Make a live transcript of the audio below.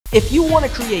If you want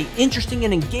to create interesting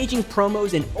and engaging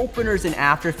promos and openers in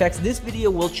After Effects, this video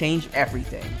will change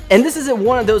everything. And this isn't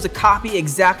one of those to copy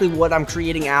exactly what I'm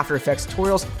creating After Effects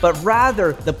tutorials, but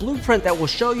rather the blueprint that will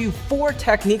show you 4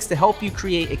 techniques to help you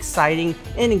create exciting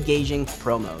and engaging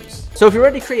promos. So if you're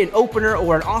ready to create an opener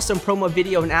or an awesome promo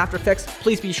video in After Effects,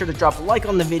 please be sure to drop a like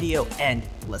on the video and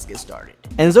let's get started.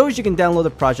 And as always, you can download the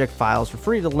project files for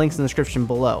free. The links in the description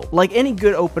below. Like any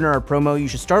good opener or promo, you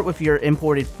should start with your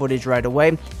imported footage right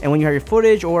away. And when you have your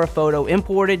footage or a photo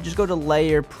imported, just go to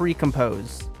Layer,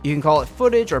 Pre-Compose. You can call it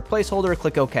footage or placeholder,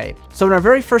 click OK. So in our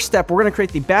very first step, we're going to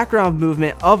create the background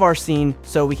movement of our scene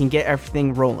so we can get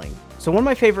everything rolling. So one of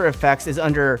my favorite effects is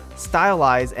under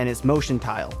Stylize and it's Motion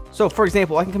Tile. So for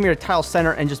example, I can come here to Tile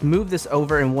Center and just move this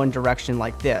over in one direction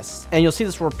like this. And you'll see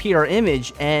this will repeat our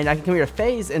image, and I can come here to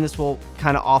Phase and this will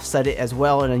kind of offset it as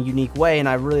well in a unique way, and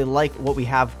I really like what we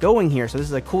have going here. So this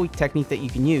is a cool technique that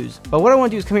you can use. But what I want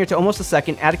to do is come here to almost a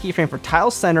second, add a keyframe for Tile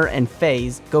Center and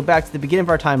Phase, go back to the beginning of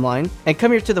our timeline, and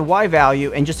come here to the Y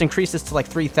value and just increase this to like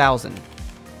 3000.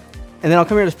 And then I'll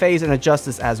come here to Phase and adjust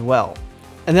this as well.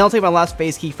 And then I'll take my last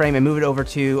phase keyframe and move it over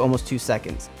to almost 2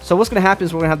 seconds. So what's going to happen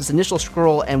is we're going to have this initial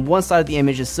scroll and one side of the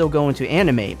image is still going to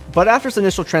animate. But after this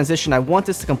initial transition, I want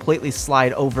this to completely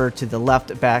slide over to the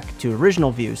left back to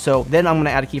original view. So then I'm going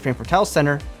to add a keyframe for Tile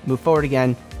Center, move forward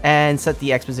again, and set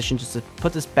the X position just to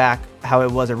put this back how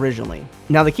it was originally.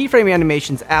 Now the keyframe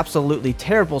animation is absolutely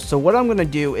terrible, so what I'm going to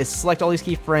do is select all these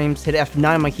keyframes, hit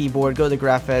F9 on my keyboard, go to the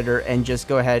graph editor, and just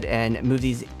go ahead and move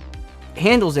these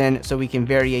handles in so we can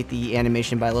variate the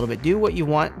animation by a little bit. Do what you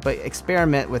want, but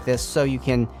experiment with this so you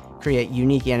can create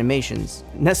unique animations.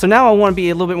 So now I want to be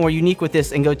a little bit more unique with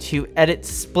this and go to Edit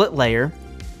Split Layer.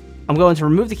 I'm going to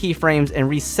remove the keyframes and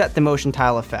reset the motion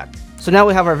tile effect. So now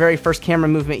we have our very first camera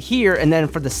movement here, and then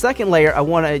for the second layer, I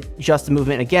want to adjust the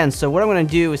movement again. So what I'm going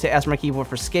to do is ask my keyboard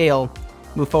for scale,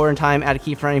 move forward in time, add a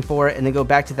keyframe for it, and then go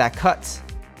back to that cut,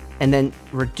 and then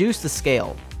reduce the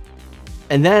scale.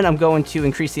 And then I'm going to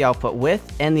increase the output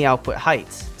width and the output height.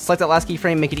 Select that last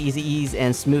keyframe, make it easy ease,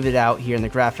 and smooth it out here in the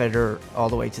graph editor all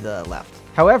the way to the left.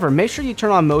 However, make sure you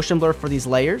turn on motion blur for these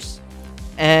layers.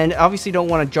 And obviously you don't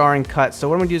want a jarring cut. So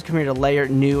what I'm going to do is come here to Layer,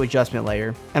 New Adjustment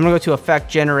Layer. I'm going to go to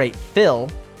Effect, Generate Fill.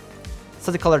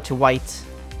 Set the color to white.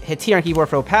 Hit T on keyboard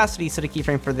for opacity, set a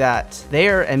keyframe for that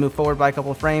there, and move forward by a couple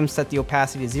of frames. Set the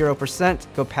opacity to 0%,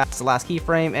 go past the last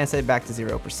keyframe, and set it back to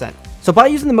 0%. So by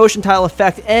using the motion tile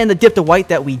effect and the dip to white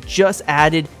that we just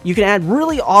added, you can add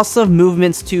really awesome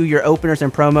movements to your openers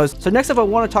and promos. So next up, I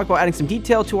want to talk about adding some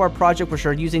detail to our project, which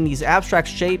are using these abstract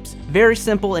shapes. Very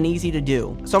simple and easy to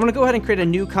do. So I'm going to go ahead and create a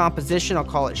new composition. I'll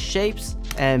call it Shapes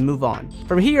and move on.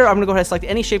 From here, I'm going to go ahead and select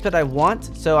any shape that I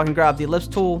want. So I can grab the ellipse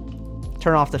tool,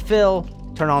 turn off the fill,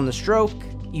 turn on the stroke,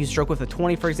 use stroke width of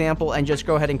 20 for example, and just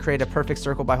go ahead and create a perfect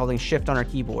circle by holding shift on our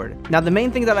keyboard. Now the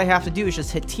main thing that I have to do is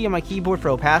just hit T on my keyboard for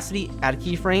opacity, add a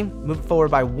keyframe, move it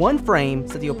forward by 1 frame,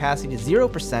 set the opacity to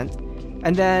 0%,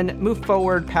 and then move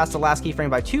forward past the last keyframe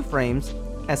by 2 frames,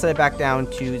 and set it back down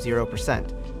to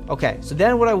 0%. Okay, so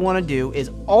then what I want to do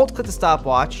is alt click the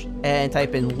stopwatch and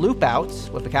type in loop out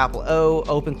with a capital O,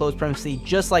 open close parenthesis,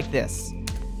 just like this.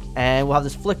 And we'll have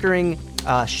this flickering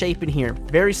shape in here.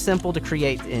 Very simple to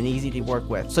create and easy to work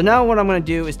with. So now what I'm going to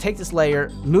do is take this layer,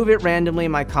 move it randomly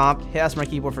in my comp, hit S on my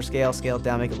keyboard for scale, scale it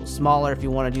down, make it a little smaller if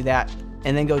you want to do that,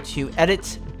 and then go to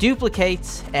Edit,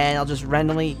 Duplicate, and I'll just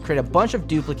randomly create a bunch of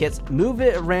duplicates, move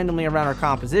it randomly around our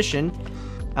composition,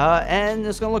 and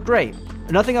it's going to look great.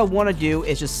 Another thing I want to do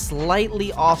is just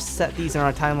slightly offset these in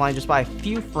our timeline just by a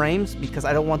few frames because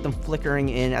I don't want them flickering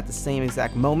in at the same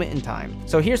exact moment in time.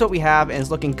 So here's what we have and it's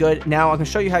looking good. Now I can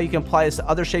show you how you can apply this to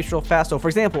other shapes real fast. So for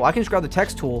example, I can just grab the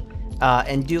text tool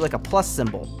and do like a plus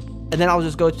symbol. And then I'll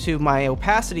just go to my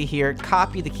opacity here,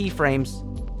 copy the keyframes,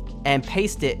 and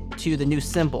paste it to the new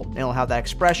symbol, and it'll have that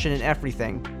expression and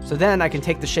everything. So then I can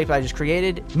take the shape that I just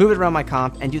created, move it around my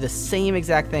comp, and do the same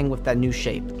exact thing with that new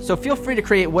shape. So feel free to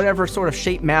create whatever sort of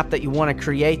shape map that you want to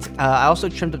create. I also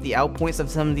trimmed up the out points of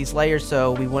some of these layers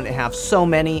so we wouldn't have so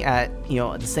many at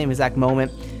the same exact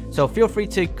moment. So feel free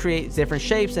to create different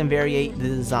shapes and variate the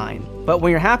design. But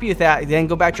when you're happy with that, then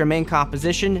go back to your main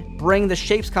composition, bring the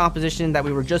shapes composition that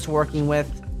we were just working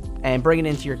with, and bring it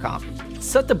into your comp.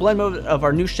 Set the blend mode of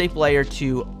our new shape layer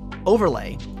to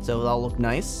overlay, so that'll look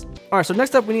nice. All right, so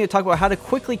next up we need to talk about how to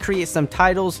quickly create some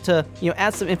titles to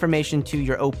add some information to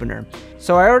your opener.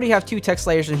 So I already have 2 text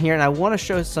layers in here and I want to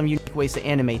show some unique ways to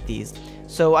animate these.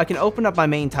 So I can open up my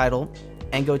main title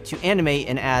and go to animate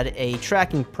and add a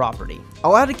tracking property.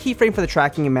 I'll add a keyframe for the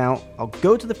tracking amount, I'll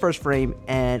go to the first frame,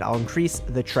 and I'll increase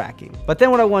the tracking. But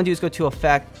then what I want to do is go to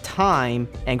Effect, Time,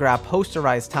 and grab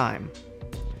Posterize Time.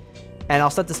 And I'll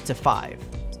set this to 5.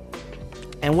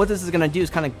 And what this is going to do is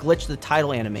kind of glitch the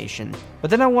title animation. But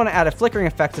then I want to add a flickering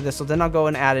effect to this, so then I'll go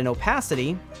and add an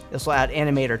opacity. This will add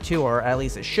animator 2, or at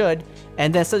least it should.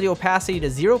 And then set the opacity to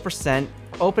 0%,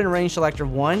 open range selector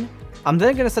 1. I'm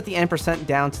then going to set the N%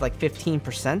 down to like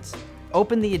 15%.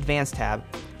 Open the advanced tab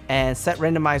and set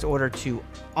randomize order to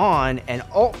on, and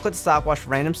alt-click stopwatch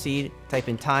random seed, type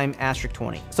in time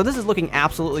 *20. So this is looking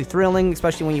absolutely thrilling,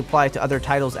 especially when you apply it to other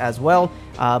titles as well.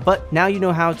 But now you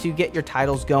know how to get your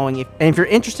titles going. And if you're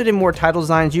interested in more title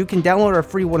designs, you can download our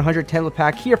free 100 template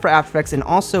pack here for After Effects and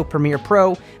also Premiere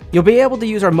Pro. You'll be able to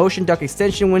use our Motion Duck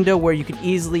extension window where you can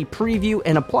easily preview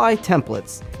and apply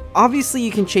templates. Obviously,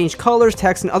 you can change colors,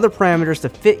 text, and other parameters to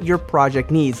fit your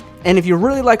project needs. And if you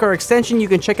really like our extension, you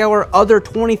can check out our other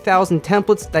 20,000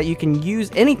 templates that you can use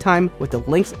anytime with the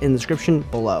links in the description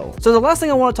below. So the last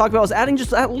thing I want to talk about is adding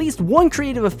just at least one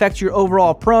creative effect to your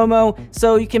overall promo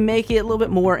so you can make it a little bit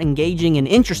more engaging and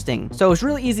interesting. So it's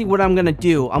really easy what I'm going to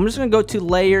do. I'm just going to go to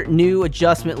Layer, New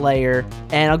Adjustment Layer,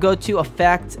 and I'll go to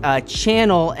Effect,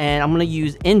 Channel, and I'm going to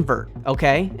use Invert,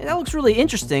 okay? And that looks really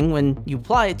interesting when you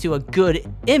apply it to a good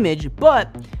image,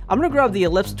 but I'm going to grab the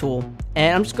ellipse tool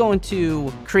and I'm just going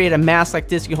to create a mask like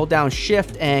this. You can hold down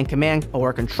Shift and Command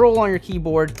or Control on your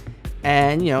keyboard,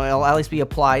 and you know, it'll at least be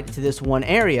applied to this one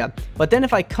area. But then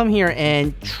if I come here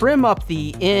and trim up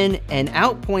the in and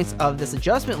out points of this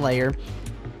adjustment layer,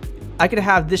 I could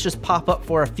have this just pop up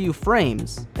for a few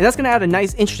frames. And that's gonna add a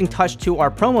nice interesting touch to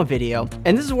our promo video.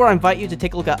 And this is where I invite you to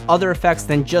take a look at other effects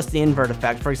than just the invert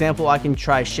effect. For example, I can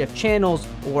try shift channels,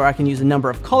 or I can use a number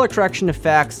of color correction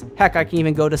effects. Heck, I can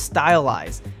even go to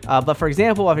stylize. But for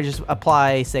example, if I just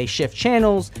apply, say, shift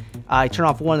channels, I turn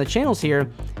off one of the channels here,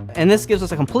 and this gives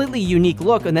us a completely unique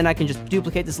look, and then I can just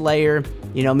duplicate this layer.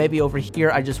 You know, maybe over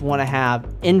here I just want to have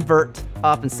invert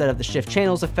up instead of the shift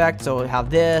channels effect, so I'll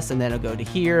have this, and then it'll go to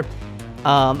here.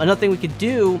 Another thing we could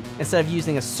do, instead of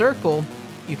using a circle,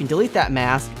 you can delete that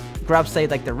mask, grab, say,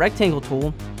 like the rectangle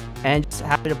tool, and just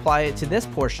have it apply it to this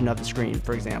portion of the screen,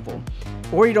 for example.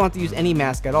 Or you don't have to use any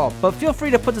mask at all. But feel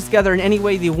free to put this together in any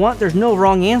way you want. There's no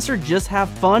wrong answer. Just have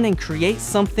fun and create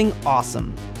something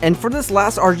awesome. And for this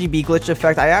last RGB glitch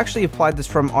effect, I actually applied this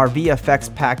from our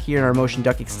VFX pack here in our Motion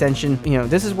Duck extension. You know,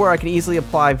 this is where I can easily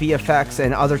apply VFX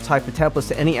and other type of templates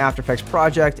to any After Effects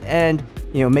project and,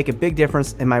 you know, make a big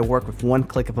difference in my work with one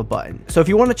click of a button. So if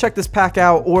you want to check this pack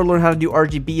out or learn how to do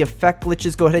RGB effect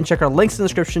glitches, go ahead and check our links in the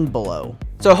description below.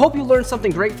 So I hope you learned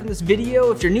something great from this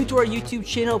video. If you're new to our YouTube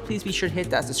channel, please be sure to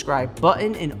hit that subscribe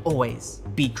button and always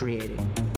be creative.